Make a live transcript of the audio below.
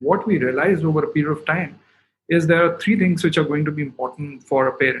what we realized over a period of time is there are three things which are going to be important for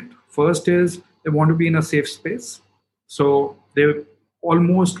a parent. First is they want to be in a safe space. So they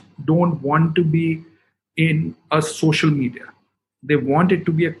almost don't want to be in a social media. They want it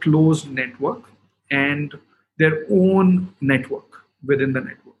to be a closed network and their own network within the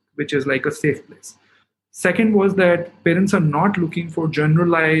network, which is like a safe place. Second was that parents are not looking for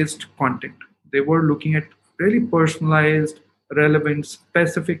generalized content. They were looking at really personalized, relevant,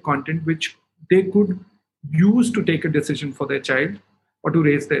 specific content which they could use to take a decision for their child or to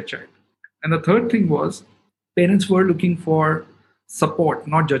raise their child. And the third thing was parents were looking for support,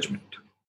 not judgment.